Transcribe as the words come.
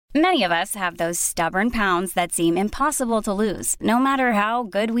Many of us have those stubborn pounds that seem impossible to lose, no matter how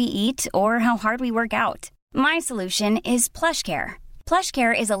good we eat or how hard we work out. My solution is PlushCare.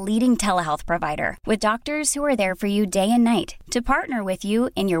 PlushCare is a leading telehealth provider with doctors who are there for you day and night to partner with you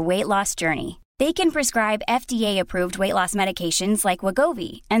in your weight loss journey. They can prescribe FDA-approved weight loss medications like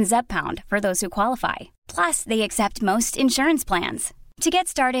Wegovy and Zepbound for those who qualify. Plus, they accept most insurance plans. To get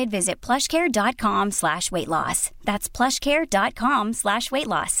started, visit plushcare.com/weightloss. That's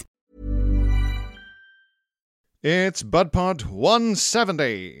plushcare.com/weightloss. It's BudPod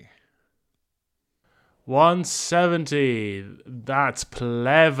 170. 170. That's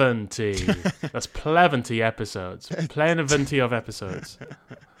plenty. That's plenty episodes. Plenty of episodes.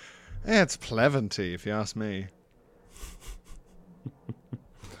 It's plenty, if you ask me.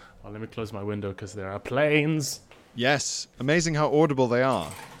 Well, let me close my window because there are planes. Yes, amazing how audible they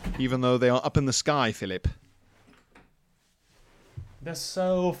are, even though they are up in the sky, Philip. They're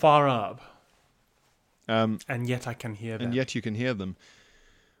so far up. And yet I can hear them. And yet you can hear them.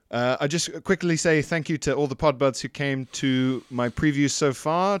 I just quickly say thank you to all the Podbuds who came to my previews so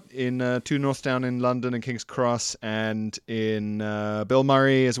far in 2 Northdown in London and King's Cross, and in Bill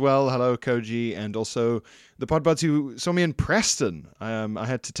Murray as well. Hello, Koji. And also the Podbuds who saw me in Preston. I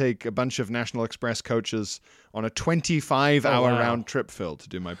had to take a bunch of National Express coaches on a 25-hour round trip, Phil, to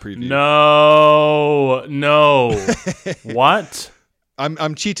do my preview. No. What?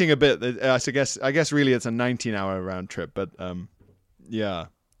 I'm cheating a bit. I guess really it's a 19-hour round trip, but yeah.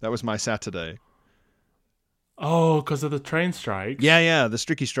 That was my Saturday. Oh, because of the train strikes? Yeah, the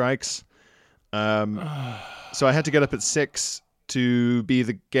Stricky strikes. So I had to get up at 6 to be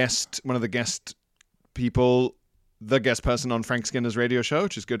one of the guest people, the guest person on Frank Skinner's radio show,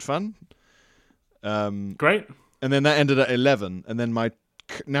 which is good fun. Great. And then that ended at 11. And then my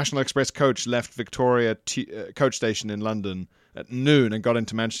National Express coach left Victoria coach station in London at noon and got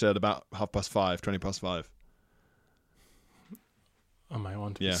into Manchester at about 20 past 5. Oh, I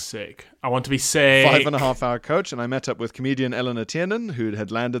want to be sick. I want to be sick. 5.5 hour coach, and I met up with comedian Eleanor Tiernan, who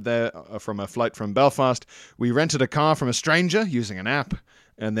had landed there from a flight from Belfast. We rented a car from a stranger using an app,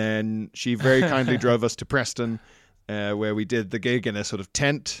 and then she very kindly drove us to Preston, where we did the gig in a sort of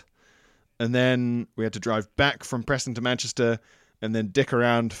tent. And then we had to drive back from Preston to Manchester, and then dick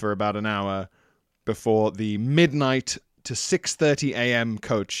around for about an hour before the midnight to 6:30 a.m.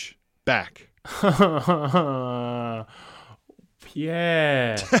 coach back.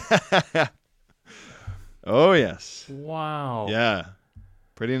 Yeah. Oh, yes. Wow. Yeah.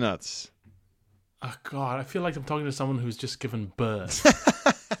 Pretty nuts. Oh, God. I feel like I'm talking to someone who's just given birth.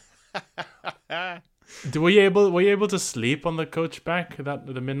 Were you able to sleep on the coach back,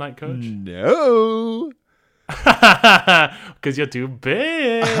 the midnight coach? No. Because you're too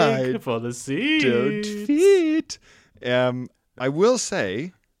big for the seat. Don't fit. I will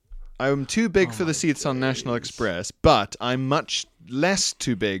say, I'm too big for the seats on National Express, but I'm much less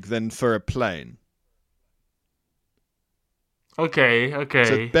too big than for a plane. Okay. So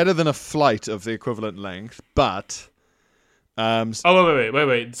it's better than a flight of the equivalent length, but...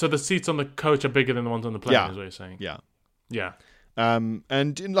 wait. So the seats on the coach are bigger than the ones on the plane, is what you're saying? Yeah.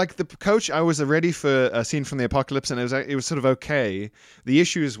 And in, like, the coach, I was ready for a Scene from the Apocalypse, and it was sort of okay. The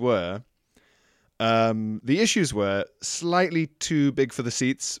issues were slightly too big for the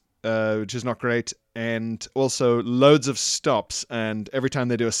seats, which is not great, and also loads of stops, and every time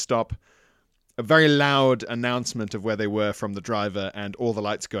they do a stop, a very loud announcement of where they were from the driver, and all the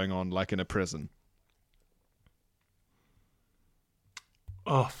lights going on like in a prison.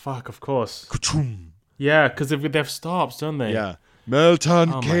 Oh, fuck, of course. Yeah, because they have stops, don't they? Yeah.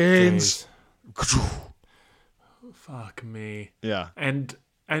 Milton Keynes. Fuck me. Yeah. And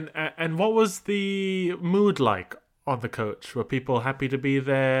what was the mood like on the coach? Were people happy to be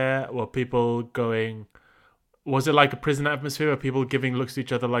there? Were people going... Was it like a prison atmosphere? Were people giving looks to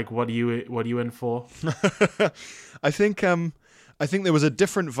each other like, what are you in for? I think there was a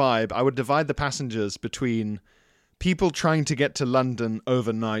different vibe. I would divide the passengers between people trying to get to London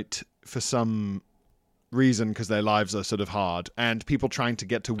overnight for some reason because their lives are sort of hard, and people trying to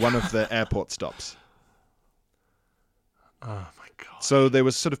get to one of the airport stops. Oh my God. So there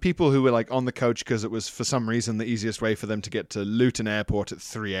was sort of people who were like on the coach because it was for some reason the easiest way for them to get to Luton Airport at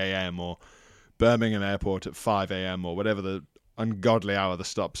 3 a.m. or Birmingham Airport at 5 a.m. or whatever the ungodly hour the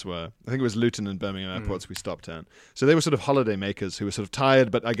stops were. I think it was Luton and Birmingham airports we stopped at. So they were sort of holiday makers who were sort of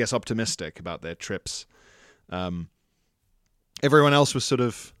tired but I guess optimistic about their trips. Everyone else was sort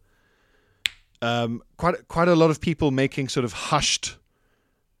of quite a lot of people making sort of hushed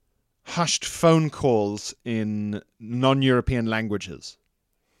phone calls in non-European languages.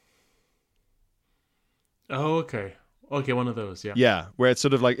 Oh, okay. okay, one of those. Yeah. Yeah, where it's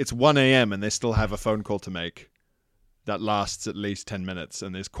sort of like it's 1 a.m. and they still have a phone call to make that lasts at least 10 minutes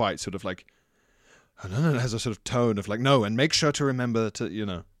and is quite sort of like, I don't know, it has a sort of tone of like, no, and make sure to remember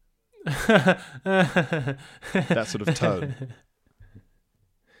to, that sort of tone.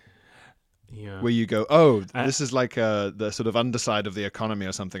 Yeah. Where you go, oh, this is like the sort of underside of the economy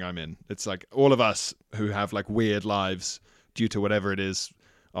or something I'm in. It's like all of us who have like weird lives due to whatever it is,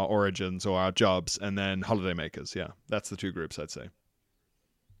 our origins or our jobs, and then holidaymakers. Yeah, that's the two groups I'd say.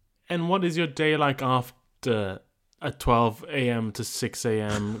 And what is your day like after a 12 a.m. to 6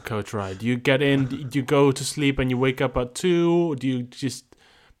 a.m. coach ride? Do you get in, do you go to sleep and you wake up at 2? Or do you just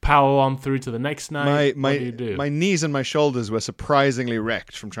power on through to the next night? What do you do? My knees and my shoulders were surprisingly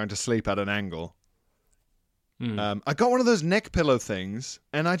wrecked from trying to sleep at an angle. I got one of those neck pillow things,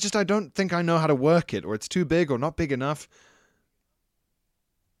 and I don't think I know how to work it, or it's too big or not big enough.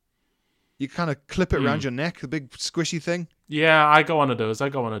 You kind of clip it around your neck, the big squishy thing. Yeah, I got one of those.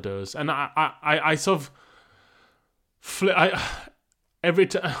 And I sort of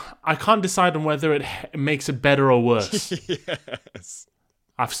I can't decide on whether it makes it better or worse. Yes.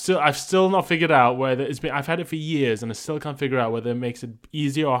 I've still not figured out whether it's been. I've had it for years, and I still can't figure out whether it makes it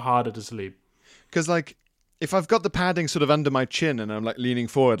easier or harder to sleep. Because like, if I've got the padding sort of under my chin and I'm like leaning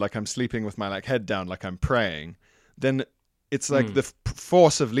forward, like I'm sleeping with my like head down, like I'm praying, then it's like the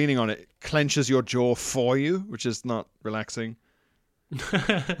force of leaning on it clenches your jaw for you, which is not relaxing.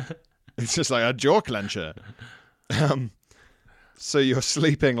 It's just like a jaw clencher. So you're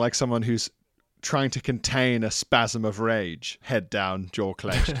sleeping like someone who's trying to contain a spasm of rage, head down, jaw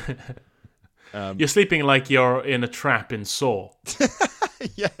clenched. You're sleeping like you're in a trap in Saw.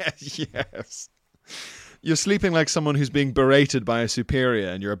 Yes. You're sleeping like someone who's being berated by a superior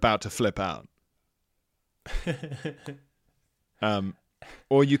and you're about to flip out.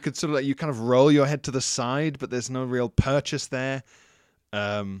 Or you could sort of like, you kind of roll your head to the side, but there's no real purchase there.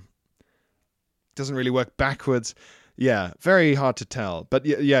 Doesn't really work backwards. Yeah, very hard to tell. But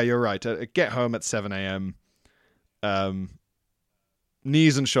yeah, you're right. Get home at 7 a.m.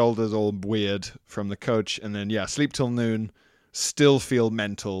 Knees and shoulders all weird from the coach. And then, yeah, sleep till noon. Still feel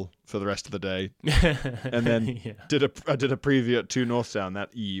mental for the rest of the day. And then I did a preview at 2 North Down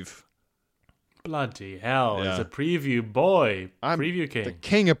that eve. Bloody hell. Yeah. It's a preview boy. I'm preview king. the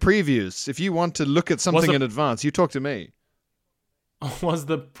king of previews. If you want to look at something in advance, you talk to me. Was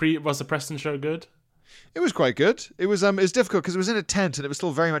the Preston show good? It was quite good. It was difficult because it was in a tent and it was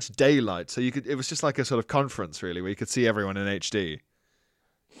still very much daylight. So it was just like a sort of conference really, where you could see everyone in HD.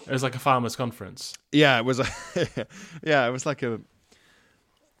 It was like a farmers' conference. Yeah, it was.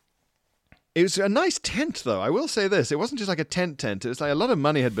 It was a nice tent though. I will say this: it wasn't just like a tent. It was like a lot of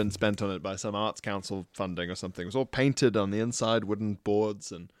money had been spent on it by some arts council funding or something. It was all painted on the inside, wooden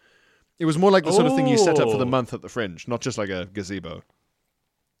boards, and it was more like the sort of thing you set up for the month at the Fringe, not just like a gazebo.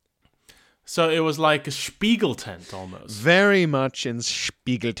 So it was like a Spiegel tent almost. Very much in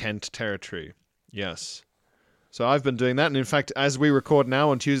Spiegel tent territory. Yes. So I've been doing that, and in fact, as we record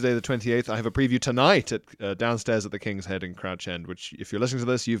now on Tuesday the 28th, I have a preview tonight at downstairs at the King's Head in Crouch End, which, if you're listening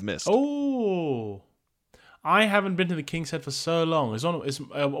to this, you've missed. Oh, I haven't been to the King's Head for so long. It's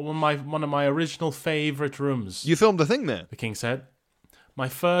one of my original favorite rooms. You filmed a thing there. The King's Head, my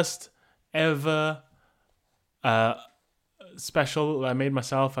first ever special I made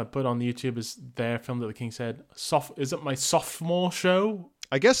myself. I put on YouTube is there, filmed at the King's Head. Is it my sophomore show?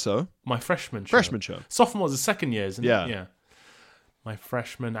 I guess so. My freshman show. Freshman show. Sophomore is the second year, isn't it? Yeah. My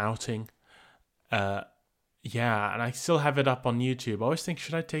freshman outing. And I still have it up on YouTube. I always think,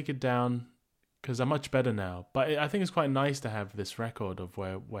 should I take it down? Because I'm much better now. But I think it's quite nice to have this record of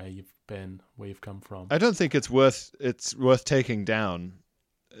where you've been, where you've come from. I don't think it's worth taking down.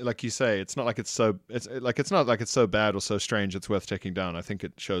 Like you say, it's not like it's so bad or so strange it's worth taking down. I think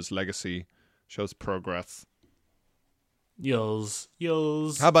it shows legacy, shows progress.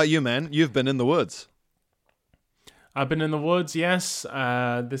 Yulls. How about you, man? You've been in the woods. I've been in the woods, yes.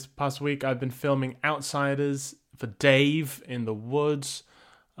 This past week I've been filming Outsiders for Dave in the woods,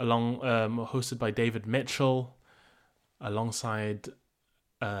 hosted by David Mitchell, alongside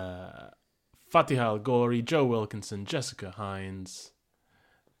Fatiha Al Ghori, Joe Wilkinson, Jessica Hines,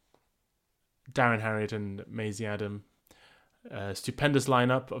 Darren Harriott and Maisie Adam. Stupendous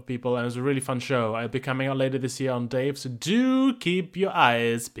lineup of people, and it was a really fun show. I'll be coming out later this year on Dave, so do keep your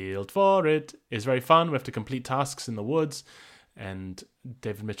eyes peeled for it. It's very fun. We have to complete tasks in the woods, and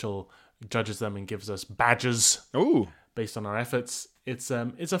David Mitchell judges them and gives us badges based on our efforts. It's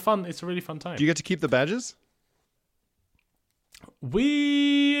a really fun time. Do you get to keep the badges?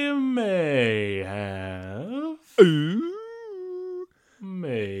 We may have. Ooh. Maybe.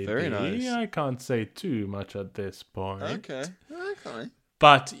 Maybe. Very nice. I can't say too much at this point. Okay.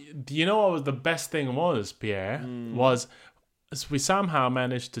 But do you know what was the best thing was, Pierre? Was we somehow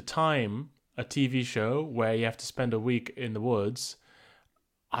managed to time a TV show where you have to spend a week in the woods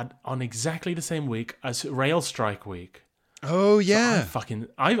on exactly the same week as Rail Strike Week. Oh yeah.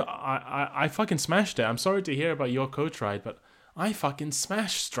 I fucking smashed it. I'm sorry to hear about your coach ride, but I fucking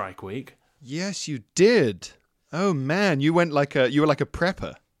smashed Strike Week. Yes, you did. Oh man, you were like a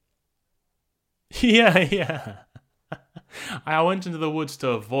prepper. Yeah. I went into the woods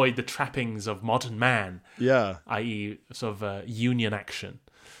to avoid the trappings of modern man. Yeah. I.e., sort of union action.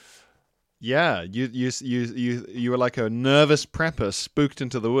 Yeah, you were like a nervous prepper spooked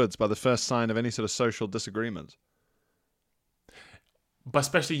into the woods by the first sign of any sort of social disagreement. But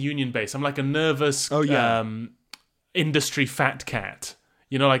especially union-based. I'm like a nervous industry fat cat.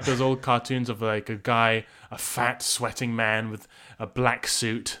 You know, like those old cartoons of like a guy, a fat, sweating man with a black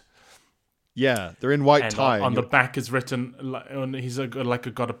suit. Yeah, they're in white tie. On the back is written, he's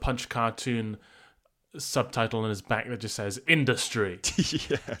got a Punch cartoon subtitle on his back that just says industry.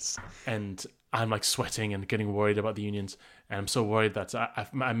 Yes. And I'm like sweating and getting worried about the unions. And I'm so worried that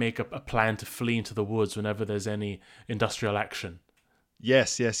I make a plan to flee into the woods whenever there's any industrial action.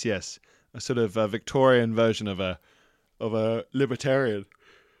 Yes. A sort of a Victorian version of a libertarian.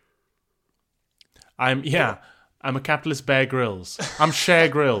 I'm a capitalist Bear Grylls. I'm Cher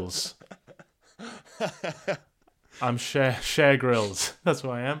Grylls. I'm Cher Grylls. That's who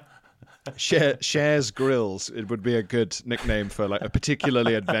I am. Cher's Grills. It would be a good nickname for like a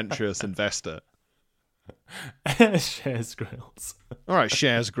particularly adventurous investor. Cher's Grills. All right,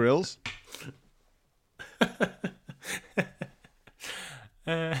 Cher's Grills.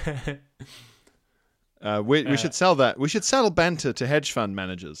 We should sell that. We should sell banter to hedge fund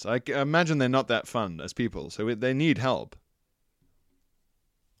managers. I imagine they're not that fun as people, so they need help.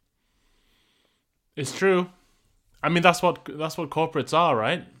 It's true. I mean, that's what corporates are,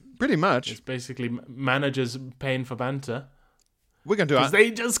 right? Pretty much. It's basically managers paying for banter. We're going to do it. Because they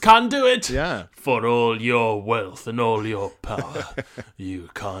just can't do it. Yeah. For all your wealth and all your power,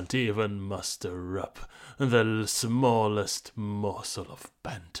 you can't even muster up the smallest morsel of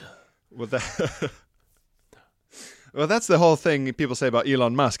banter. Well, that's the whole thing people say about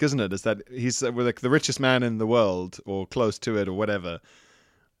Elon Musk, isn't it? Is that he's like the richest man in the world, or close to it, or whatever.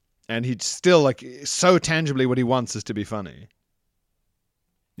 And he's still like so tangibly what he wants is to be funny.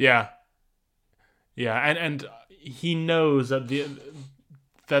 Yeah, and he knows that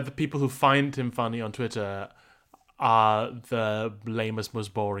the people who find him funny on Twitter are the lamest,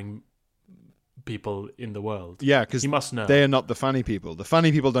 most boring people in the world. Yeah, because he must know they are not the funny people. The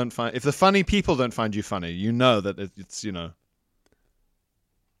funny people don't find. If the funny people don't find you funny, you know that it's it's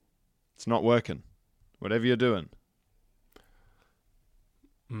not working. Whatever you're doing.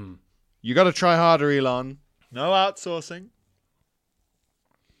 You got to try harder, Elon. No outsourcing.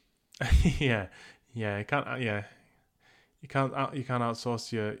 yeah. You can't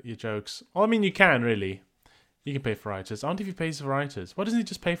outsource your jokes. Well, I mean, you can really. You can pay for writers. I wonder if he pays for writers. Why doesn't he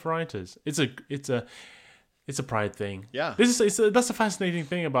just pay for writers? It's a pride thing. Yeah. That's a fascinating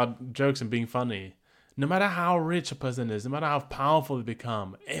thing about jokes and being funny. No matter how rich a person is, no matter how powerful they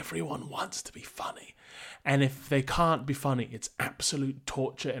become, everyone wants to be funny. And if they can't be funny, it's absolute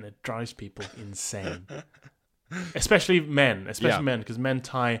torture and it drives people insane. Especially men, because men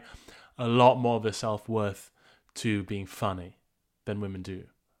tie a lot more of their self-worth to being funny than women do.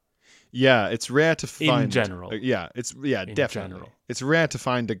 Yeah, it's rare to find... In general. Definitely. General. It's rare to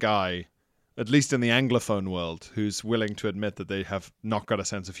find a guy, at least in the Anglophone world, who's willing to admit that they have not got a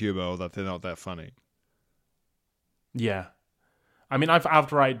sense of humor or that they're not that funny. Yeah. I mean,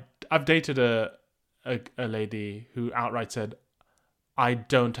 I've dated a lady who outright said, I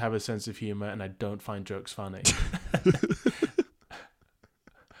don't have a sense of humor and I don't find jokes funny.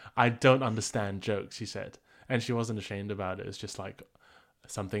 I don't understand jokes, she said. And she wasn't ashamed about it. It's just like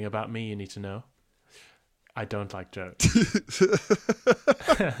something about me you need to know. I don't like jokes.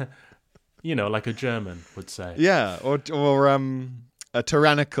 Like a German would say. Yeah, or a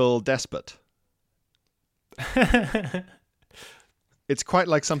tyrannical despot. It's quite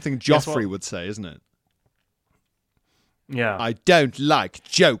like something Joffrey would say, isn't it? Yeah. I don't like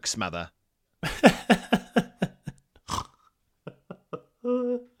jokes, mother.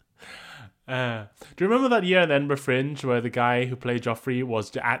 Do you remember that year at the Edinburgh Fringe where the guy who played Joffrey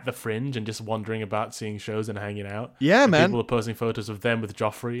was at the Fringe and just wandering about seeing shows and hanging out? Yeah, and man. People were posting photos of them with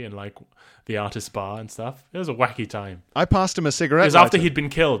Joffrey and like the artist's bar and stuff. It was a wacky time. I passed him a cigarette. It was after he'd been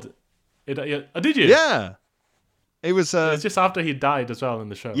killed. Did you? Yeah. It was It's just after he died as well in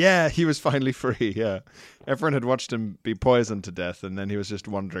the show. yeah, he was finally free. Yeah, everyone had watched him be poisoned to death, and then he was just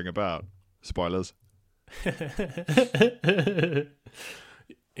wandering about. Spoilers.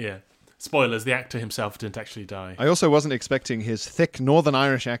 Yeah. Spoilers, the actor himself didn't actually die. I also wasn't expecting his thick Northern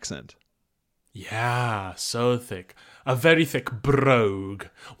Irish accent. Yeah, so thick. A very thick brogue.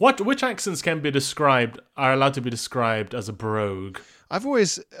 Which accents are allowed to be described as a brogue? I've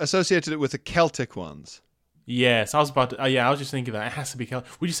always associated it with the Celtic ones. Yes, I was just thinking that. It has to be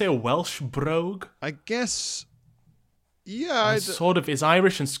Celtic. Would you say a Welsh brogue? I guess. Yeah, Sort of. It's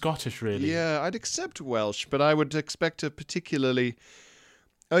Irish and Scottish, really. yeah, I'd accept Welsh, but I would expect a particularly.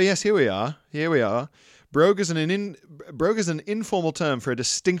 Oh yes, here we are. Brogue is an informal term for a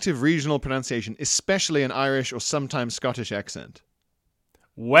distinctive regional pronunciation, especially an Irish or sometimes Scottish accent.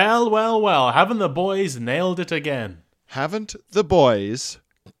 Well, haven't the boys nailed it again? Haven't the boys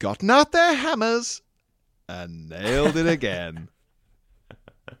gotten out their hammers and nailed it again?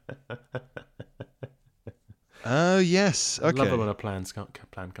 Oh, yes. Okay. I love it when a plan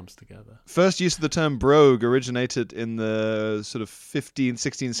comes together. First use of the term brogue originated in the sort of 15th,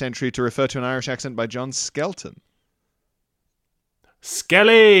 16th century to refer to an Irish accent by John Skelton.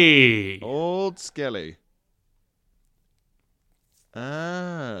 Skelly! Old Skelly.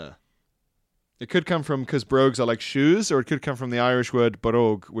 Ah. It could come from because brogues are like shoes, or it could come from the Irish word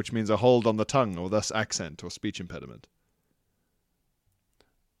brogue, which means a hold on the tongue, or thus accent or speech impediment.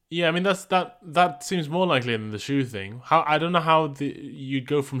 Yeah, I mean that seems more likely than the shoe thing. I don't know how you'd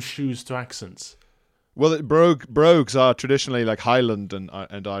go from shoes to accents. Well, brogues are traditionally like Highland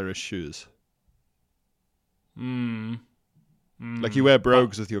and Irish shoes. Like you wear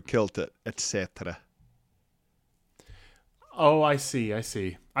brogues with your kilt, etc. Oh, I see. I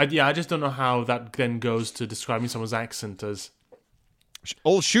just don't know how that then goes to describing someone's accent as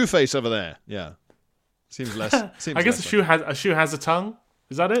Old shoe face over there. Yeah, seems less. I guess a shoe has a tongue.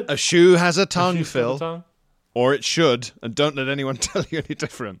 Is that it? A shoe has a tongue, a Phil. Tongue? Or it should, and don't let anyone tell you any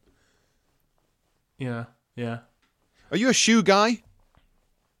different. Yeah. Are you a shoe guy?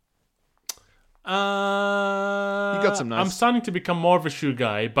 You got some nice. I'm starting to become more of a shoe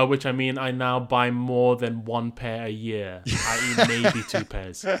guy, by which I mean I now buy more than one pair a year, i.e., maybe 2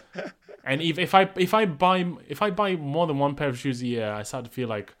 pairs. And if I buy more than one pair of shoes a year, I start to feel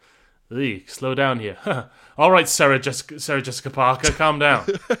like, slow down here. All right, Sarah Jessica Parker, calm down.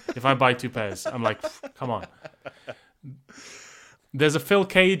 If I buy 2 pairs, I'm like, come on. There's a Phil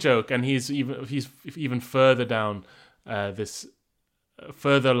Kay joke, and he's even further down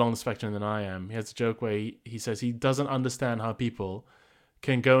further along the spectrum than I am. He has a joke where he says he doesn't understand how people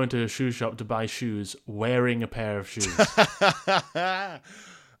can go into a shoe shop to buy shoes wearing a pair of shoes.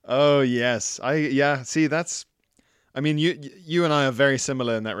 Oh yes, See, that's. I mean, you and I are very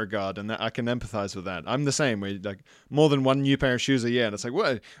similar in that regard, and that I can empathize with that. I'm the same. Where like more than one new pair of shoes a year, and it's like,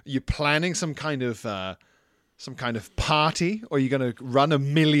 what? Are you planning some kind of party, or are you going to run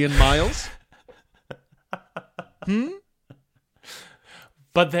 1,000,000 miles?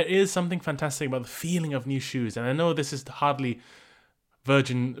 But there is something fantastic about the feeling of new shoes, and I know this is hardly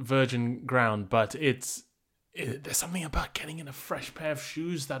virgin ground, but there's something about getting in a fresh pair of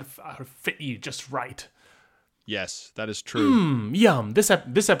shoes that fit you just right. Yes, that is true. Yum. This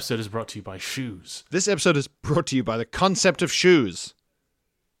episode is brought to you by shoes. This episode is brought to you by the concept of shoes.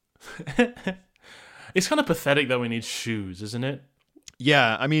 It's kind of pathetic that we need shoes, isn't it?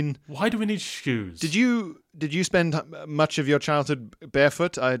 Yeah, I mean, why do we need shoes? Did you spend much of your childhood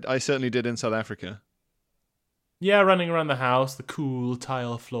barefoot? I certainly did in South Africa. Yeah, running around the house, the cool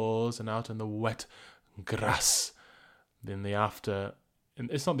tile floors, and out in the wet grass.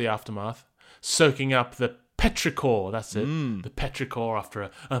 It's not the aftermath. Soaking up the petrichor, that's it. The petrichor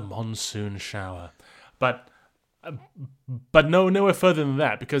after a monsoon shower. But nowhere further than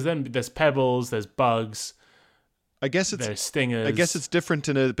that, because then there's pebbles, there's bugs. There's stingers. I guess it's different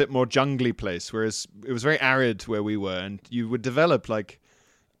in a bit more jungly place, whereas it was very arid where we were, and you would develop over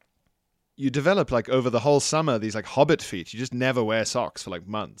the whole summer these like hobbit feet. You just never wear socks for like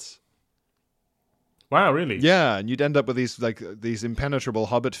months. Wow, really? Yeah, and you'd end up with these impenetrable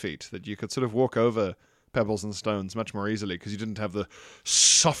hobbit feet that you could sort of walk over pebbles and stones much more easily because you didn't have the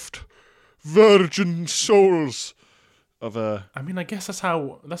soft virgin soles of a. I mean, I guess that's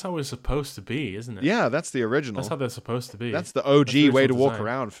how it's supposed to be, isn't it? Yeah, that's the original. That's how they're supposed to be. That's the OG way to walk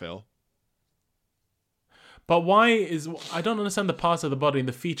around, Phil. But I don't understand the parts of the body and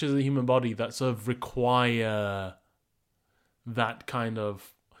the features of the human body that sort of require that kind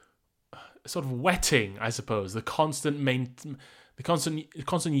of sort of wetting, I suppose, the constant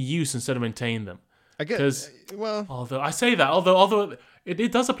use instead of maintaining them. I guess. Well, Although I say that, although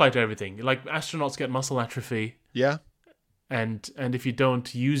it does apply to everything. Like astronauts get muscle atrophy, yeah. and if you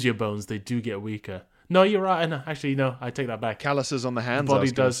don't use your bones, they do get weaker. No, you're right. No, actually, no, I take that back. Calluses on the hands. body I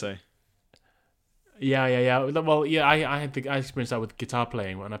was gonna does- say. Yeah. Well, yeah, I experienced that with guitar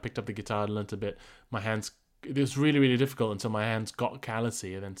playing. When I picked up the guitar and learnt a bit, my hands, it was really, really difficult until my hands got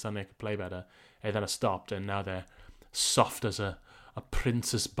callousy, and then suddenly I could play better. And then I stopped, and now they're soft as a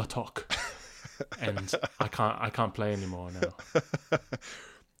princess buttock. And I can't play anymore now.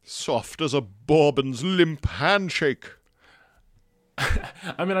 Soft as a Bourbon's limp handshake.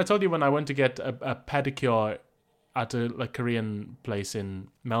 I mean, I told you when I went to get a pedicure at a Korean place in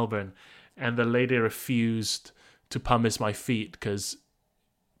Melbourne, and the lady refused to pumice my feet because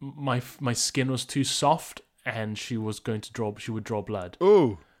my skin was too soft, and she would draw blood.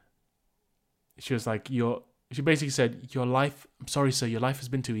 Ooh. She was like, she basically said, your life, I'm sorry, sir, your life has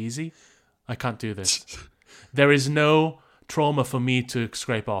been too easy. I can't do this. There is no trauma for me to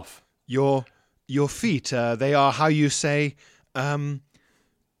scrape off. Your feet, they are, how you say,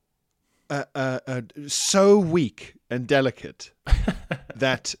 so weak and delicate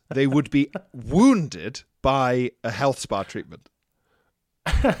that they would be wounded by a health spa treatment.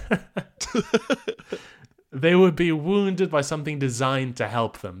 They would be wounded by something designed to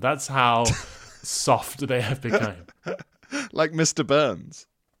help them. That's how soft they have become. Like Mr. Burns.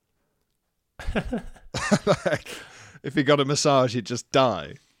 Like, if he got a massage, he'd just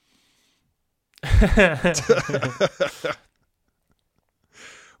die.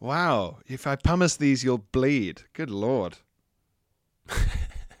 Wow. If I pumice these, you'll bleed. Good Lord.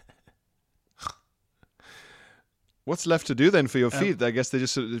 What's left to do then for your feet? I guess they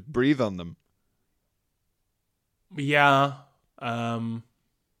just sort of breathe on them. Yeah.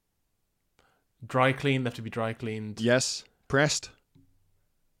 Dry clean. They have to be dry cleaned. Yes. Pressed.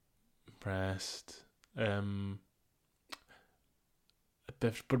 They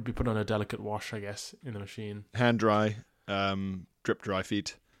have to be put on a delicate wash, I guess, in the machine. Hand dry. Drip dry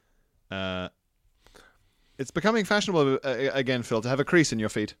feet. It's becoming fashionable again, Phil, to have a crease in your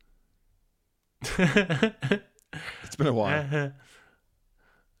feet. It's been a while.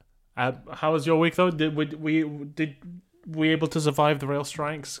 How was your week though? Did we able to survive the rail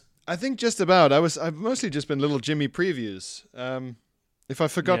strikes? I think just about. I've mostly just been little Jimmy previews. If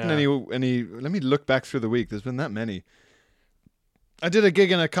I've forgotten any, let me look back through the week. There's been that many. I did a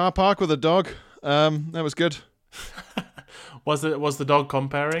gig in a car park with a dog. That was good. Was the dog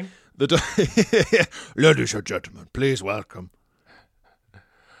comparing? Ladies and gentlemen, please welcome.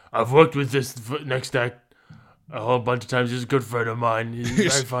 I've worked with this next act a whole bunch of times. He's a good friend of mine. He's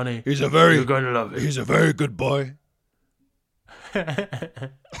very funny. You're going to love it. He's a very good boy.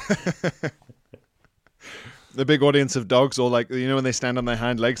 The big audience of dogs, all like, you know, when they stand on their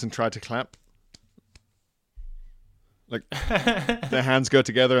hind legs and try to clap, like their hands go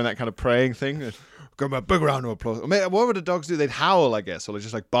together and that kind of praying thing. Give them a big round of applause. What would the dogs do? They'd howl, I guess, or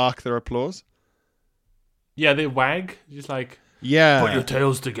just like bark their applause. Yeah, they wag, just like, yeah. Put your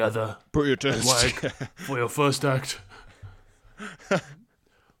tails together. Put your tails wag together. For your first act.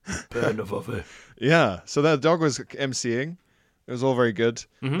 Yeah, so that dog was emceeing. It was all very good.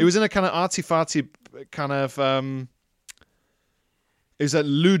 Mm-hmm. It was in a kind of artsy-fartsy kind of... it was at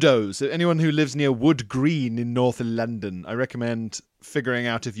Ludo's. Anyone who lives near Wood Green in North London, I recommend figuring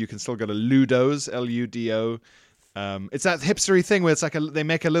out if you can still go to Ludo's, Ludo. It's that hipstery thing where it's like they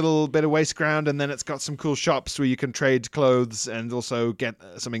make a little bit of waste ground and then it's got some cool shops where you can trade clothes and also get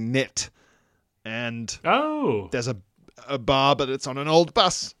something knit. And there's a bar, but it's on an old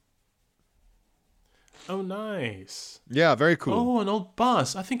bus. Oh, nice. Yeah, very cool. Oh, an old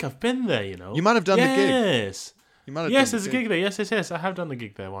bus. I think I've been there, you know. You might have done the gig. Yes. Yes, there's a gig there. Yes. I have done the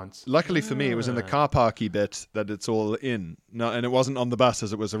gig there once. Luckily for me, it was in the car parky bit that it's all in. No, and it wasn't on the bus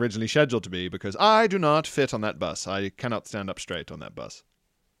as it was originally scheduled to be because I do not fit on that bus. I cannot stand up straight on that bus.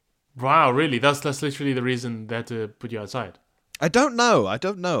 Wow, really? That's literally the reason they had to put you outside. I don't know.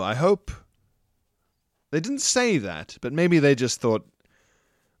 I hope they didn't say that, but maybe they just thought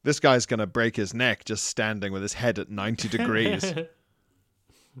this guy's going to break his neck just standing with his head at 90 degrees.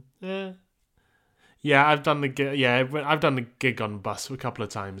 Yeah, I've done the gig. Yeah, I've done the gig on bus a couple of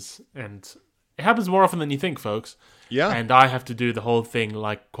times, and it happens more often than you think, folks. Yeah, and I have to do the whole thing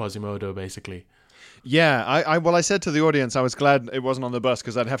like Quasimodo, basically. Yeah, I said to the audience, I was glad it wasn't on the bus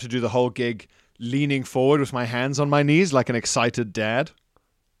because I'd have to do the whole gig leaning forward with my hands on my knees like an excited dad.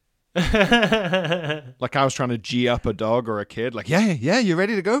 Like I was trying to G up a dog or a kid. Like, yeah, you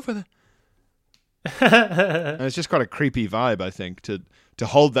ready to go for that? And it's just quite a creepy vibe, I think, to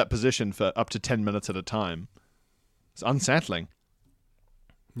hold that position for up to 10 minutes at a time. It's unsettling.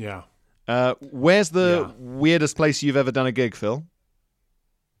 Yeah. Where's the weirdest place you've ever done a gig, Phil?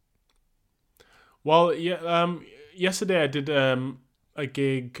 Well, yesterday I did a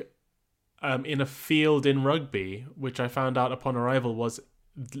gig in a field in Rugby, which I found out upon arrival was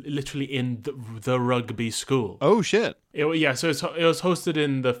literally in the rugby school. Oh shit! So it was hosted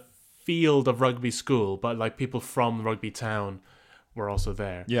in the field of Rugby school, but like people from Rugby town were also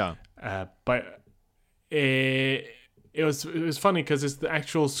there. Yeah. But it was funny because it's the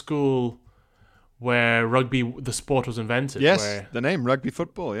actual school where rugby, the sport, was invented. Yes, the name rugby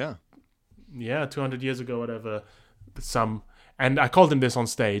football. Yeah. Yeah, 200 years ago, whatever. And I called him this on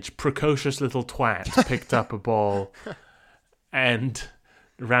stage. Precocious little twat picked up a ball and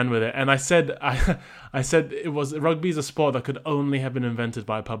ran with it. And I said it was rugby is a sport that could only have been invented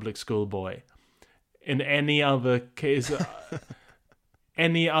by a public school boy. In any other case,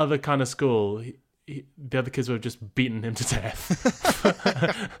 any other kind of school, the other kids would have just beaten him to death.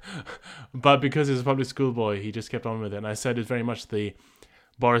 But because he was a public school boy, he just kept on with it. And I said it's very much the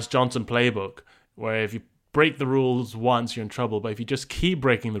Boris Johnson playbook, where if you break the rules once, you're in trouble. But if you just keep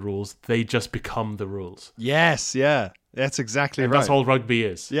breaking the rules, they just become the rules. Yes, yeah. That's exactly right. That's all rugby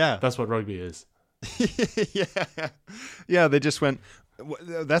is. Yeah. That's what rugby is. Yeah, they just went...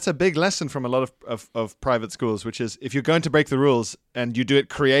 That's a big lesson from a lot of private schools, which is if you're going to break the rules and you do it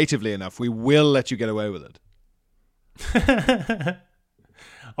creatively enough, we will let you get away with it.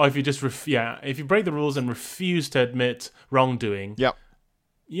 Or if you just... if you break the rules and refuse to admit wrongdoing... Yep.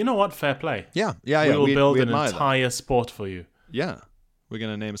 You know what? Fair play. Yeah. We will build an entire sport for you. Yeah. We're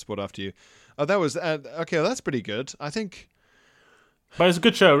going to name a sport after you. Oh, that was... okay, well, that's pretty good. I think... But it's a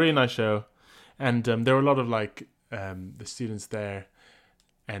good show, really nice show. And there were a lot of, the students there.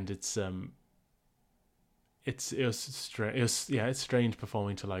 And it's strange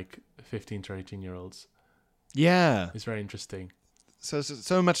performing to, 15 to 18-year-olds. Yeah. It's very interesting.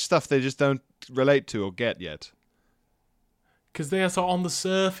 So much stuff they just don't relate to or get yet. Because they are so on the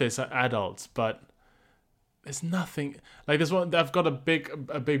surface adults, but there's nothing like this one. I've got a big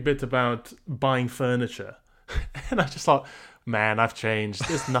bit about buying furniture, and I just thought, man, I've changed.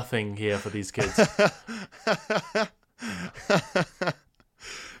 There's nothing here for these kids.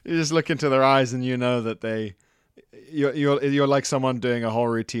 You just look into their eyes, and you know that you're like someone doing a whole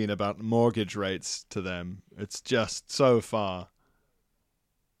routine about mortgage rates to them. It's just so far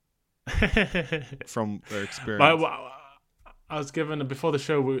from their experience. I was given before the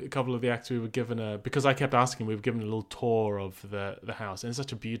show. A couple of the acts we were given because I kept asking. We were given a little tour of the house, and it's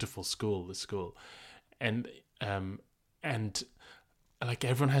such a beautiful school. The school, and everyone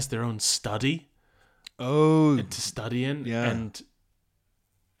has their own study. Oh, to study in, yeah. and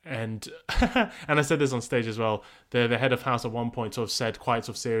and I said this on stage as well. The head of house at one point sort of said quite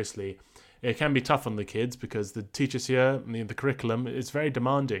sort of seriously, it can be tough on the kids because the teachers here, the curriculum is very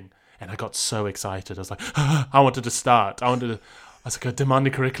demanding. And I got so excited. I was like, I wanted to start. I was like, a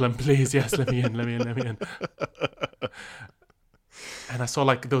demanding curriculum, please. Yes, let me in. And I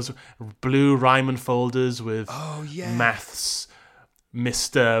saw those blue Ryman folders with maths,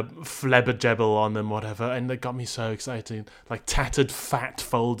 Mr. Flebberjebble on them, whatever. And they got me so excited. Like tattered, fat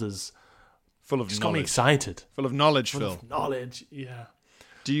folders. Full of just knowledge. Got me excited. Full of knowledge, Phil. Full of knowledge, yeah.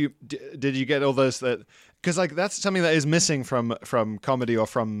 Did you get all those that... Because that's something that is missing from comedy or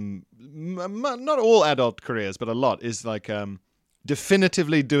from not all adult careers, but a lot is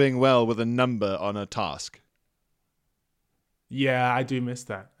definitively doing well with a number on a task. Yeah, I do miss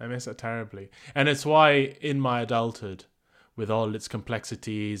that. I miss that terribly. And it's why in my adulthood, with all its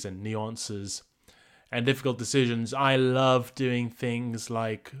complexities and nuances and difficult decisions, I love doing things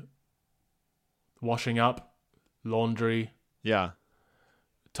like washing up, laundry,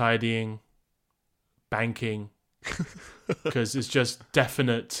 tidying, banking, because it's just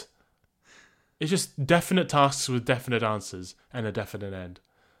definite tasks with definite answers and a definite end.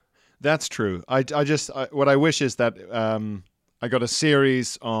 That's true. What I wish is that I got a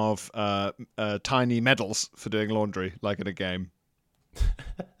series of tiny medals for doing laundry, like in a game,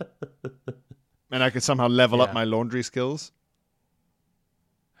 and I could somehow level up my laundry skills.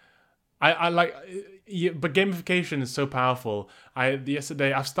 But gamification is so powerful.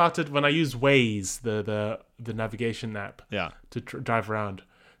 Yesterday I've started when I use Waze, the navigation app, to drive around.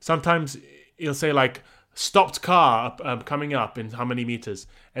 Sometimes it'll say stopped car coming up in how many meters,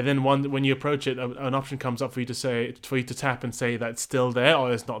 and then when you approach it, an option comes up for you to tap and say that it's still there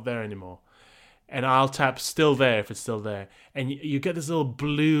or it's not there anymore. And I'll tap still there if it's still there, and you get this little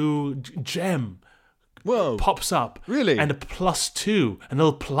blue gem. Whoa! Pops up, really, and a +2, a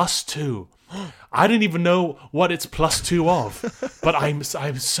little +2. I didn't even know what it's +2 of, but I'm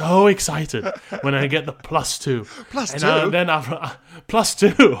so excited when I get the +2. +2? And then after,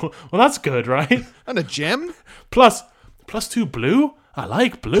 +2. Well, that's good, right? And a gem? +2 blue? I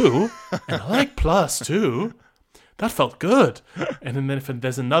like blue, and I like +2. That felt good. And then if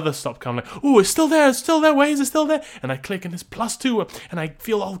there's another stop come, I'm like, oh, it's still there. Why is it still there? And I click and it's +2. And I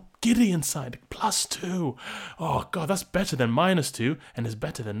feel all giddy inside. +2. Oh, God, that's better than -2. And it's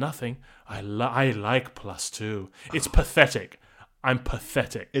better than nothing. I like +2. It's pathetic. I'm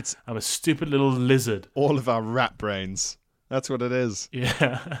pathetic. I'm a stupid little lizard. All of our rat brains. That's what it is.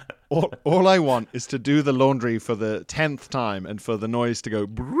 Yeah. All I want is to do the laundry for the 10th time and for the noise to go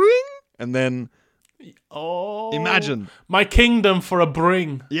bring, and then... Oh, imagine my kingdom for a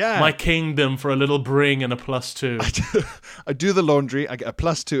bring. Yeah, my kingdom for a little bring and a +2. I do the laundry. I get a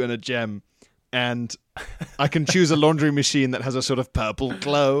 +2 and a gem, and I can choose a laundry machine that has a sort of purple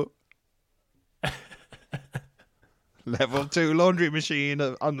glow. Level 2 laundry machine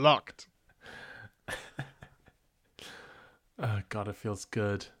unlocked. Oh God, it feels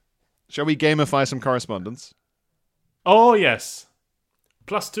good. Shall we gamify some correspondence? Oh yes,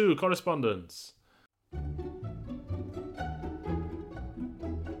 +2 correspondence.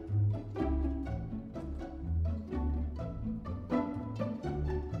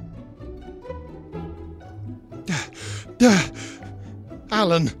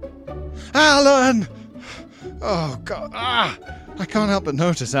 Alan! Oh God! I can't help but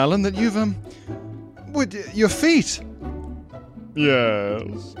notice, Alan, that you've your feet.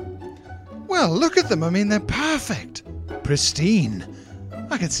 Yes. Well, look at them. I mean, they're perfect, pristine.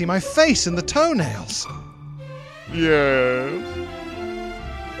 I can see my face in the toenails. Yes.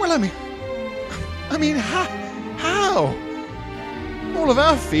 Well, I mean, how? All of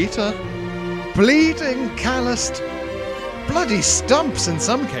our feet are bleeding, calloused, bloody stumps in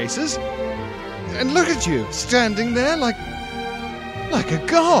some cases. And look at you, standing there like a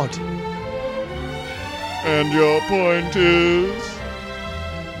god. And your point is?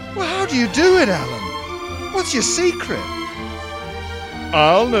 Well, how do you do it, Alan? What's your secret?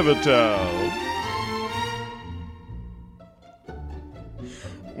 I'll never tell.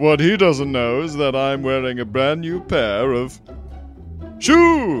 What he doesn't know is that I'm wearing a brand new pair of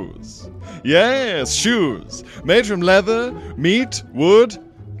shoes. Yes, shoes. Made from leather, meat, wood,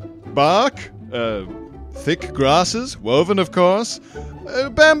 bark, thick grasses, woven of course,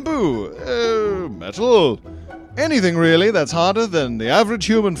 bamboo, metal. Anything really that's harder than the average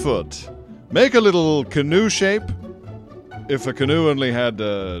human foot. Make a little canoe shape. If a canoe only had,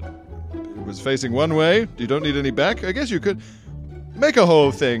 it was facing one way, you don't need any back, I guess you could make a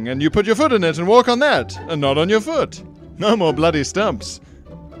whole thing and you put your foot in it and walk on that, and not on your foot. No more bloody stumps.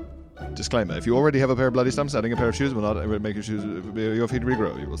 Disclaimer, if you already have a pair of bloody stumps, adding a pair of shoes will not make your feet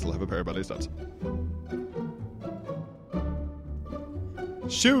regrow. You will still have a pair of bloody stumps.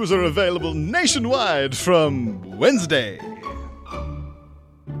 Shoes are available nationwide from Wednesday.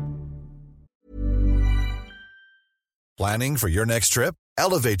 Planning for your next trip?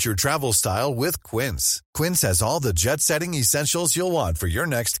 Elevate your travel style with Quince. Quince has all the jet-setting essentials you'll want for your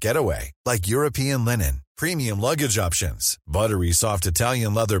next getaway, like European linen, premium luggage options, buttery soft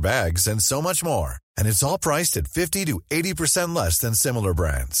Italian leather bags, and so much more. And it's all priced at 50 to 80% less than similar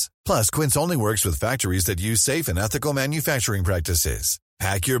brands. Plus, Quince only works with factories that use safe and ethical manufacturing practices.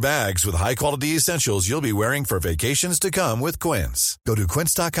 Pack your bags with high-quality essentials you'll be wearing for vacations to come with Quince. Go to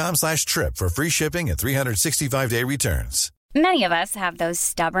quince.com/trip for free shipping and 365-day returns. Many of us have those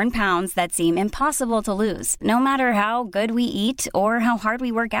stubborn pounds that seem impossible to lose, no matter how good we eat or how hard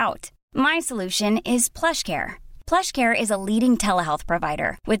we work out. My solution is PlushCare. PlushCare is a leading telehealth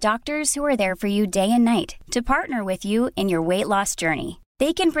provider with doctors who are there for you day and night to partner with you in your weight loss journey.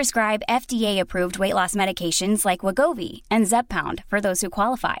 They can prescribe FDA-approved weight loss medications like Wegovy and Zepbound for those who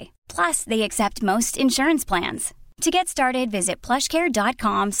qualify. Plus, they accept most insurance plans. To get started, visit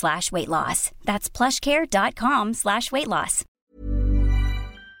plushcare.com/weightloss. That's plushcare.com/weightloss.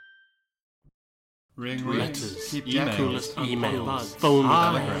 Ring Letters, keep emails, emails, phone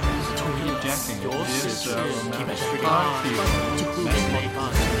letters,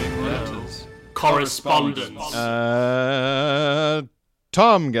 correspondence.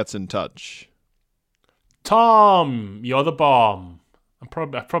 Tom gets in touch. Tom, you're the bomb. I've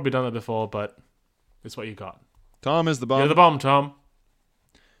probably done that before, but it's what you got. Tom is the bomb. You're the bomb, Tom.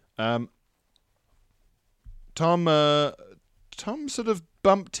 Tom sort of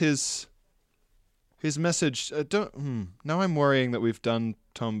bumped his message. Now I'm worrying that we've done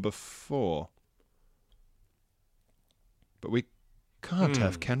Tom before, but we can't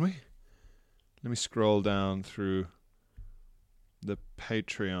have, can we? Let me scroll down through. the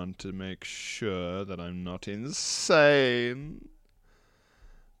Patreon to make sure that I'm not insane.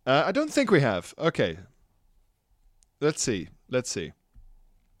 I don't think we have. Okay. Let's see.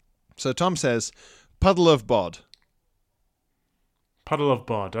 So Tom says, Puddle of Bod. Puddle of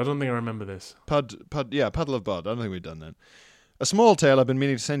Bod. I don't think I remember this. Puddle of Bod. I don't think we've done that. A small tale I've been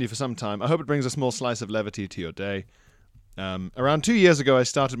meaning to send you for some time. I hope it brings a small slice of levity to your day. Around 2 years ago, I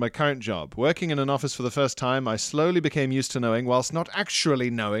started my current job. Working in an office for the first time, I slowly became used to knowing, whilst not actually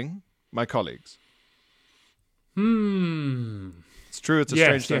knowing, my colleagues. It's true, it's a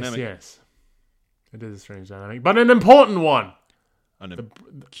strange dynamic. Yes. It is a strange dynamic, but an important one.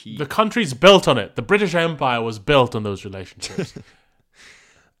 The country's built on it. The British Empire was built on those relationships.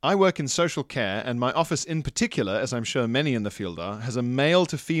 I work in social care, and my office in particular, as I'm sure many in the field are, has a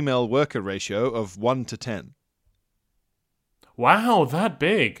male-to-female worker ratio of 1 to 10. Wow, that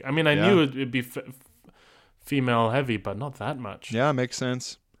big. I mean, I knew it'd be female-heavy, but not that much. Yeah, makes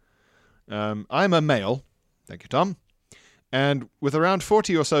sense. I'm a male. Thank you, Tom. And with around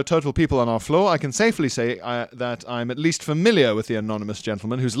 40 or so total people on our floor, I can safely say that I'm at least familiar with the anonymous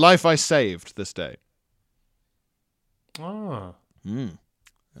gentleman whose life I saved this day. Ah.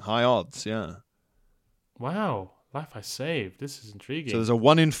 High odds, yeah. Wow. Life I saved. This is intriguing. So there's a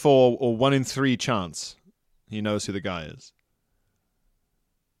 1 in 4 or 1 in 3 chance he knows who the guy is.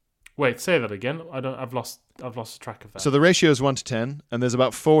 Wait, say that again. I've lost track of that. So the ratio is 1 to 10, and there's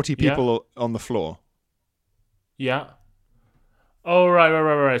about 40 people on the floor. Yeah. Oh,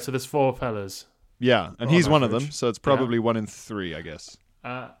 right. So there's 4 fellas. Yeah, and he's one of them, so it's probably 1 in 3, I guess.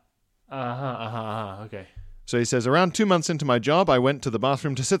 Okay. So he says, around 2 months into my job, I went to the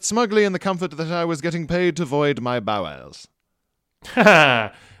bathroom to sit smugly in the comfort that I was getting paid to void my bowels.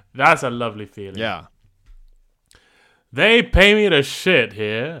 That's a lovely feeling. Yeah. They pay me to shit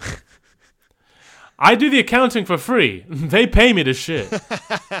here. I do the accounting for free. They pay me to shit.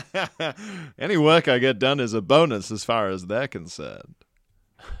 Any work I get done is a bonus as far as they're concerned.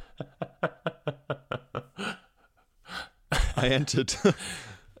 I entered...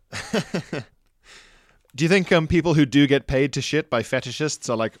 Do you think people who do get paid to shit by fetishists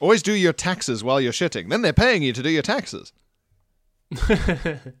are like, always do your taxes while you're shitting? Then they're paying you to do your taxes.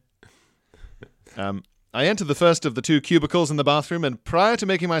 I entered the first of the 2 cubicles in the bathroom, and prior to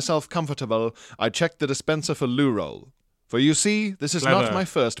making myself comfortable, I checked the dispenser for loo roll. For you see, this is not my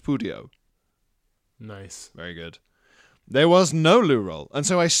first Pudio. Nice. Very good. There was no loo roll, and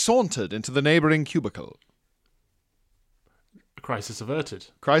so I sauntered into the neighbouring cubicle. Crisis averted.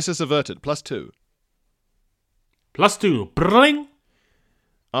 Crisis averted, +2. +2. Bring.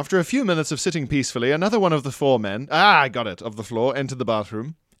 After a few minutes of sitting peacefully, another one of the 4 men, of the floor, entered the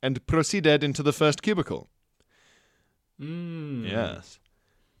bathroom and proceeded into the first cubicle. Yes.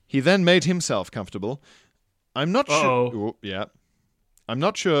 He then made himself comfortable. I'm not sure... yeah. I'm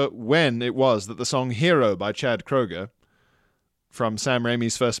not sure when it was that the song Hero by Chad Kroger from Sam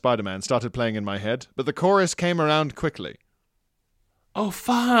Raimi's first Spider-Man started playing in my head, but the chorus came around quickly. Oh,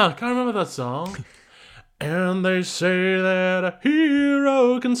 fuck. I remember that song. And they say that a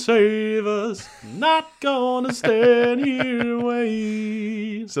hero can save us, not gonna stand here and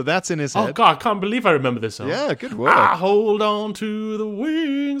wait. So that's in his head. Oh, God, I can't believe I remember this song. Yeah, good work. I hold on to the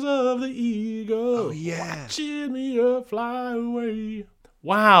wings of the eagle. Oh, yeah. Watching me fly away.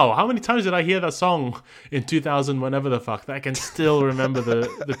 Wow, how many times did I hear that song in 2000, whenever the fuck, that I can still remember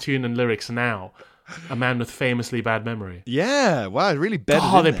the tune and lyrics now. A man with famously bad memory. Yeah, wow, really better.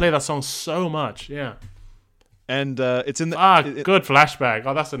 Oh, they play that song so much, yeah. And it's in the... good flashback.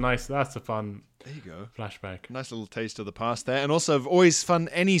 Oh, that's a fun... There you go. Flashback. Nice little taste of the past there. And also, always fun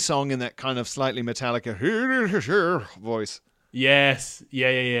any song in that kind of slightly Metallica voice. Yes.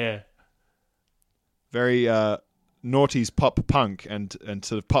 Yeah. Very noughties pop punk and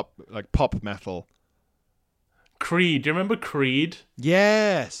sort of pop metal. Creed. Do you remember Creed?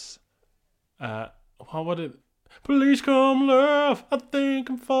 Yes. What it... Please come, love. I think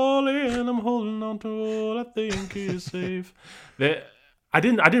I'm falling. I'm holding on to all I think is safe. I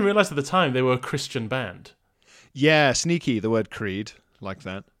didn't realize at the time they were a Christian band. Yeah, sneaky. The word Creed, like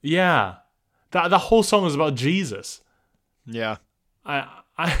that. Yeah, the whole song is about Jesus. Yeah,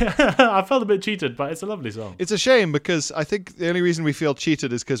 I felt a bit cheated, but it's a lovely song. It's a shame because I think the only reason we feel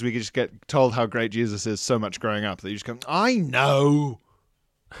cheated is because we just get told how great Jesus is so much growing up that you just go, I know.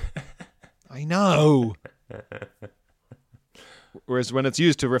 I know. Whereas when it's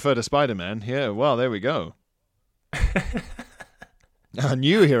used to refer to Spider-Man, there we go. A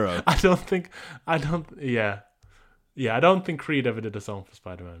new hero. I don't think Creed ever did a song for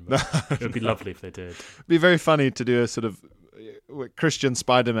Spider-Man, but it would be lovely if they did. It'd be very funny to do a sort of Christian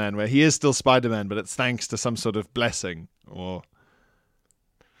Spider-Man where he is still Spider-Man, but it's thanks to some sort of blessing or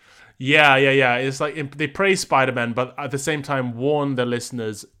Yeah. It's like they praise Spider-Man, but at the same time warn their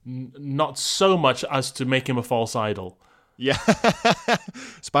listeners not so much as to make him a false idol. Yeah.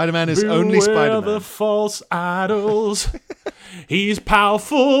 Spider-Man is Beware only Spider-Man. the false idols. He's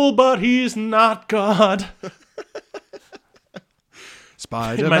powerful, but he's not God.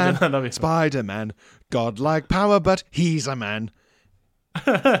 Imagine that, that'd be fun. Spider-Man, godlike power, but he's a man.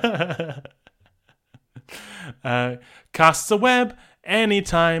 Casts a web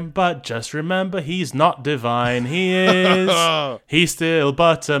anytime, but just remember he's not divine. He's still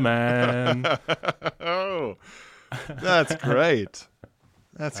but a man. Oh, that's great.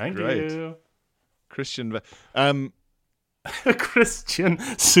 That's Thank great. you. Christian, Christian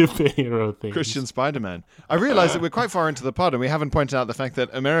superhero thing. Christian Spider-Man. I realize that we're quite far into the pod and we haven't pointed out the fact that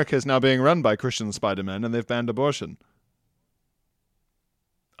America is now being run by Christian Spider-Man and they've banned abortion.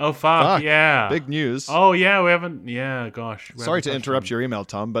 Oh, fuck, yeah. Big news. Oh, yeah, we haven't... Yeah, gosh. Sorry to interrupt your email,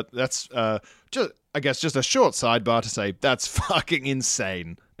 Tom, but that's, I guess, just a short sidebar to say that's fucking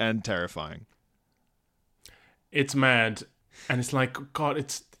insane and terrifying. It's mad. And it's like, God,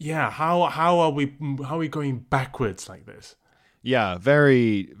 it's... Yeah, how are we going backwards like this? Yeah,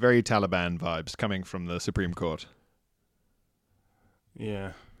 very, very Taliban vibes coming from the Supreme Court.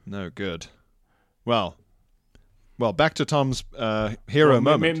 Yeah. No good. Well, back to Tom's hero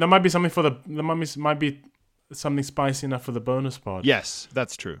moment. There might be something for the... There might be something spicy enough for the bonus pod. Yes,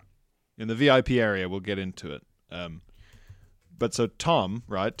 that's true. In the VIP area, we'll get into it. But so Tom,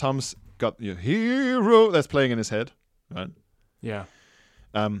 right? Tom's got your hero that's playing in his head, right? Yeah.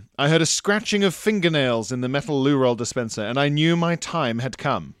 I heard a scratching of fingernails in the metal loo roll dispenser, and I knew my time had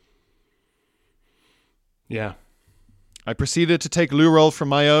come. Yeah. I proceeded to take loo roll from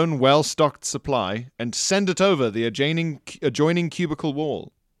my own well-stocked supply and send it over the adjoining cubicle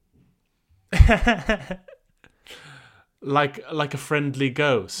wall. like a friendly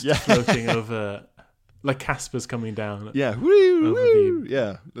ghost floating over, like Casper's coming down. Yeah, woo,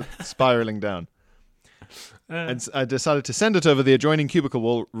 yeah, spiraling down. And I decided to send it over the adjoining cubicle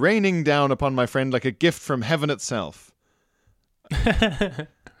wall, raining down upon my friend like a gift from heaven itself.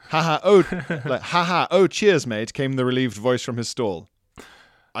 Haha, oh, cheers, mate, came the relieved voice from his stall.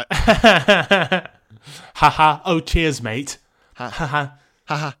 Haha, oh, cheers, mate.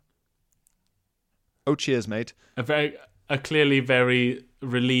 Haha. Oh, cheers, mate. A clearly very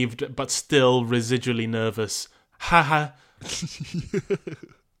relieved, but still residually nervous. Haha.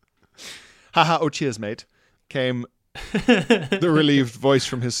 Haha, oh, cheers, mate, came the relieved voice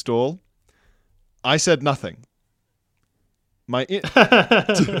from his stall. I said nothing.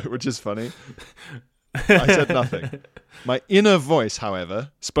 Which is funny. I said nothing. My inner voice,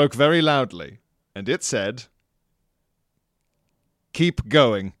 however, spoke very loudly, and it said, "Keep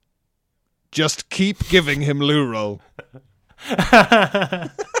going. Just keep giving him loo roll."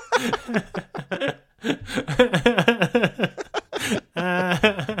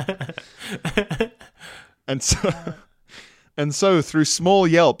 And so through small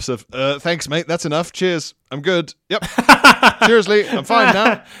yelps of, thanks, mate, that's enough, cheers, I'm good, yep, seriously, I'm fine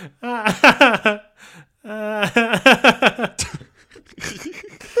now.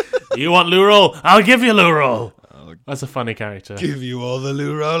 You want loo roll? I'll give you loo roll. That's a funny character. Give you all the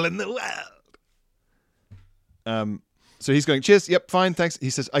loo roll in the world. So he's going, cheers, yep, fine, thanks.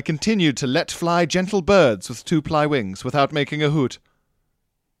 He says, I continued to let fly gentle birds with 2-ply wings without making a hoot.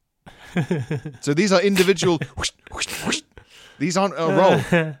 So these are individual... whoosh, whoosh, whoosh. These aren't a roll.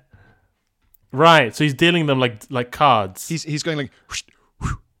 Right, so he's dealing them like cards. He's going like... whoosh,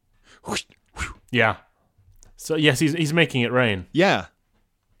 whoosh, whoosh, whoosh. Yeah. So yes, he's making it rain. Yeah.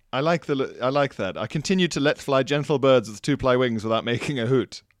 I like that. I continued to let fly gentle birds with 2-ply wings without making a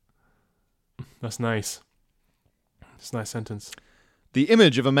hoot. That's nice. It's a nice sentence. The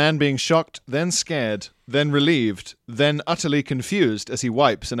image of a man being shocked, then scared, then relieved, then utterly confused as he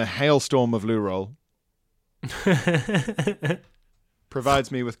wipes in a hailstorm of loo roll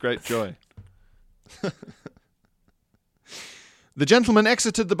provides me with great joy. The gentleman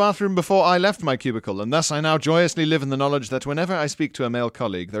exited the bathroom before I left my cubicle, and thus I now joyously live in the knowledge that whenever I speak to a male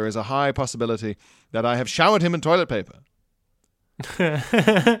colleague, there is a high possibility that I have showered him in toilet paper.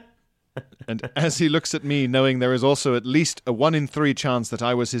 And as he looks at me, knowing there is also at least a 1 in 3 chance that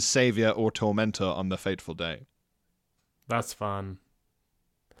I was his savior or tormentor on the fateful day. That's fun.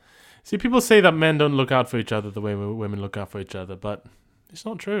 See, people say that men don't look out for each other the way women look out for each other, but it's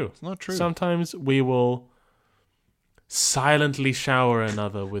not true. It's not true. Sometimes we will silently shower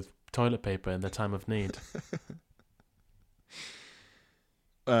another with toilet paper in the time of need.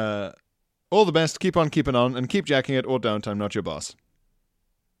 All the best, keep on keeping on, and keep jacking it or don't, I'm not your boss.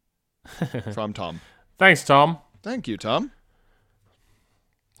 From Tom. Thanks, Tom. Thank you, Tom.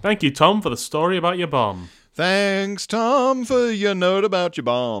 Thank you, Tom, for the story about your bomb. Thanks, Tom, for your note about your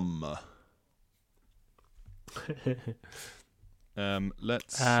bomb.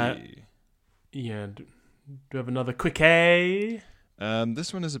 Let's see. Yeah, do you have another quick A?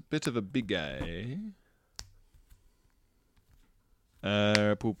 This one is a bit of a big A.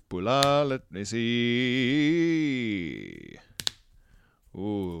 Poopula, let me see.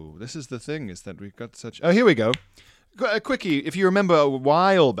 Ooh, this is the thing, is that we've got such... Oh, here we go. A quickie, if you remember a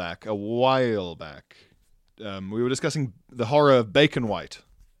while back, we were discussing the horror of bacon white.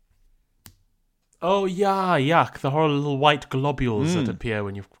 Oh, yeah, yuck. The horrible little white globules that appear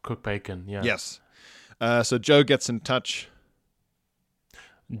when you cook bacon. Yeah. Yes. So Joe gets in touch.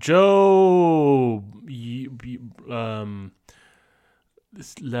 Joe,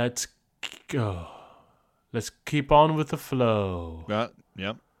 let's go. Let's keep on with the flow.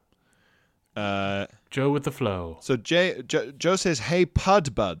 Yeah. Joe with the flow. So Joe says, "Hey,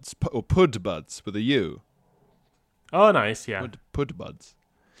 Pud Buds," or Pud Buds with a U. Oh, nice. Yeah, Pud Buds.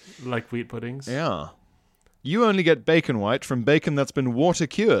 like wheat puddings. Yeah. You only get bacon white from bacon that's been water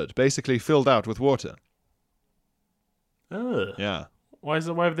cured, basically filled out with water. Ugh. Yeah. Why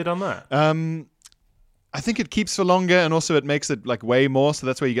have they done that? I think it keeps for longer, and also it makes it like way more. So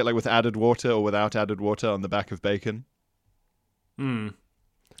that's where you get like with added water or without added water on the back of bacon. Hmm.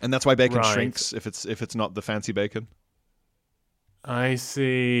 And that's why bacon Right. shrinks if it's not the fancy bacon. I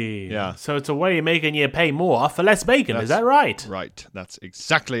see. Yeah. So it's a way of making you pay more for less bacon. Is that right? Right. That's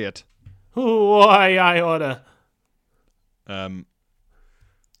exactly it. Why I order. Bacon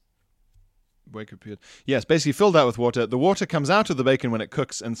cured. Yes, basically filled out with water. The water comes out of the bacon when it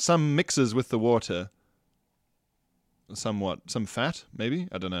cooks, and some mixes with the water. Some fat, maybe?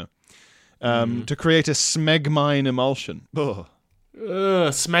 I don't know. To create a smegmine emulsion. Ugh.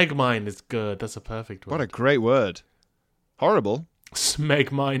 Smegmine is good. That's a perfect word. What a great word. Horrible.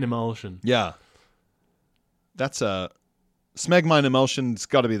 Smegmine emulsion. Yeah. That's a... Smegmine emulsion's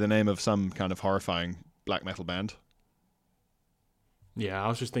got to be the name of some kind of horrifying black metal band. Yeah, I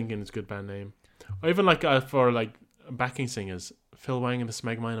was just thinking it's a good band name. Or even like for like backing singers, Phil Wang and the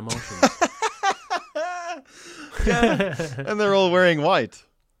Smegmine Emulsions. Yeah. And they're all wearing white.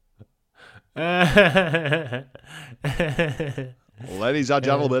 Ladies and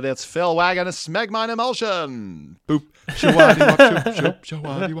gentlemen, it's Phil Wang and a Smegmine emulsion. Boop. Shawadi-wop, shoop, shoop,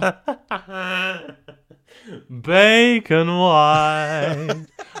 shawadi-wop. Bacon white.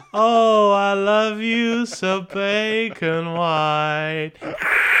 Oh, I love you so, bacon white.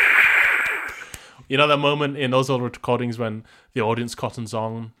 You know that moment in those old recordings when the audience cottons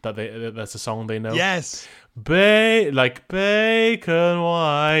on that's a song they know? Yes. Like bacon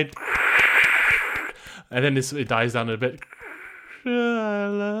white. And then it dies down a bit. I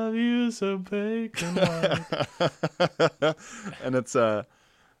love you so, bacon white. And it's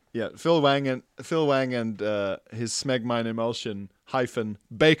Phil Wang and his Smegmine emulsion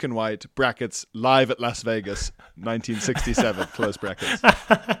 - bacon white brackets live at Las Vegas 1967 close brackets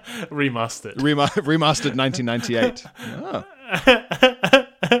Remastered. Remastered 1998.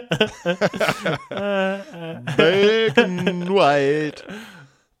 Bacon white.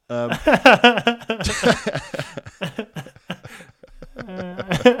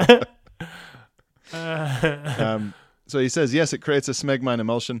 So he says, yes, it creates a Smegmine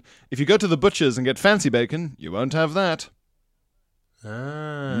emulsion. If you go to the butcher's and get fancy bacon, you won't have that.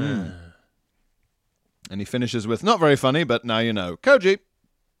 And he finishes with, not very funny, but now you know. Koji.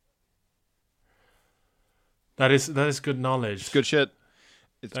 That is good knowledge. It's good shit.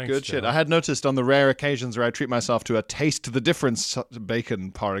 It's Thanks, good shit. Joe. I had noticed on the rare occasions where I treat myself to a taste the difference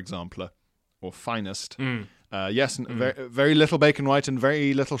bacon, par exemple, or finest. Yes, very, very little bacon white and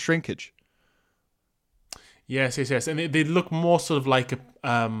very little shrinkage. Yes. And they look more sort of like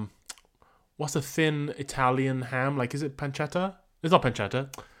a what's a thin Italian ham? Like, is it pancetta? It's not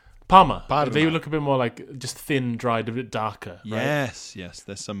pancetta. Parma. They look a bit more like just thin, dried, a bit darker. Right? Yes.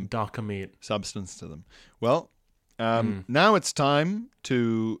 There's some darker meat, substance to them. Well, now it's time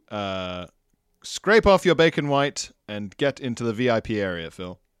to scrape off your bacon white and get into the VIP area,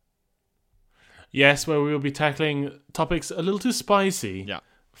 Phil. Yes, where we will be tackling topics a little too spicy. Yeah.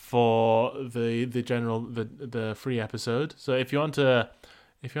 For the general the free episode. So if you want to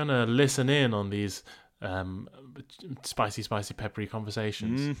listen in on these spicy, peppery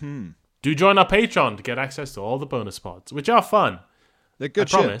conversations, do join our Patreon to get access to all the bonus pods, which are fun. They're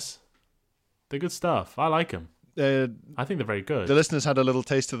good. I promise. They're good stuff. I like them. I think they're very good. The listeners had a little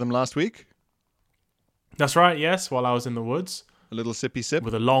taste of them last week. That's right. Yes, while I was in the woods, a little sippy sip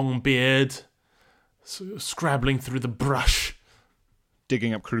with a long beard, scrabbling through the brush.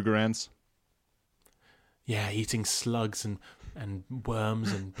 Digging up Krugerrands. Yeah, eating slugs and and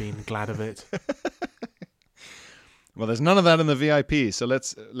worms and being glad of it. Well, there's none of that in the VIP, so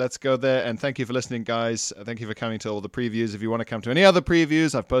let's go there. And thank you for listening, guys. Thank you for coming to all the previews. If you want to come to any other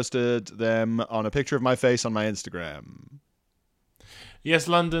previews, I've posted them on a picture of my face on my Instagram. Yes,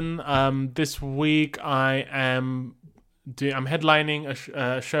 London. This week I'm headlining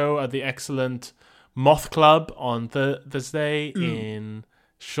a show at the excellent Moth Club on Thursday in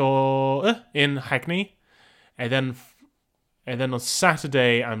Hackney, and then on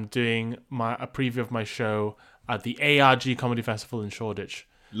Saturday I'm doing a preview of my show at the ARG Comedy Festival in Shoreditch.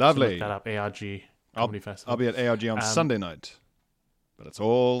 Lovely. So look that up, ARG Comedy Festival. I'll be at ARG on Sunday night, but it's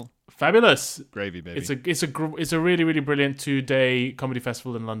all fabulous. Gravy, baby. It's a really, really brilliant 2-day comedy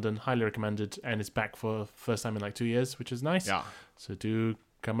festival in London. Highly recommended, and it's back for first time in like 2 years, which is nice. Yeah. So do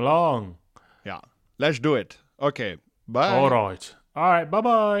come along. Yeah. Let's do it. Okay. Bye. All right.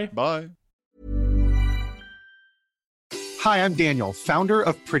 Bye-bye. Bye. Hi, I'm Daniel, founder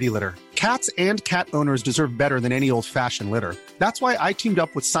of Pretty Litter. Cats and cat owners deserve better than any old-fashioned litter. That's why I teamed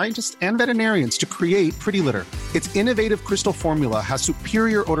up with scientists and veterinarians to create Pretty Litter. Its innovative crystal formula has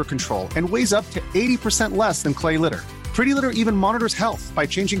superior odor control and weighs up to 80% less than clay litter. Pretty Litter even monitors health by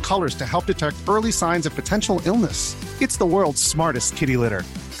changing colors to help detect early signs of potential illness. It's the world's smartest kitty litter.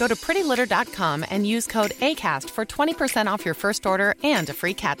 Go to prettylitter.com and use code ACAST for 20% off your first order and a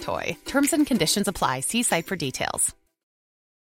free cat toy. Terms and conditions apply. See site for details.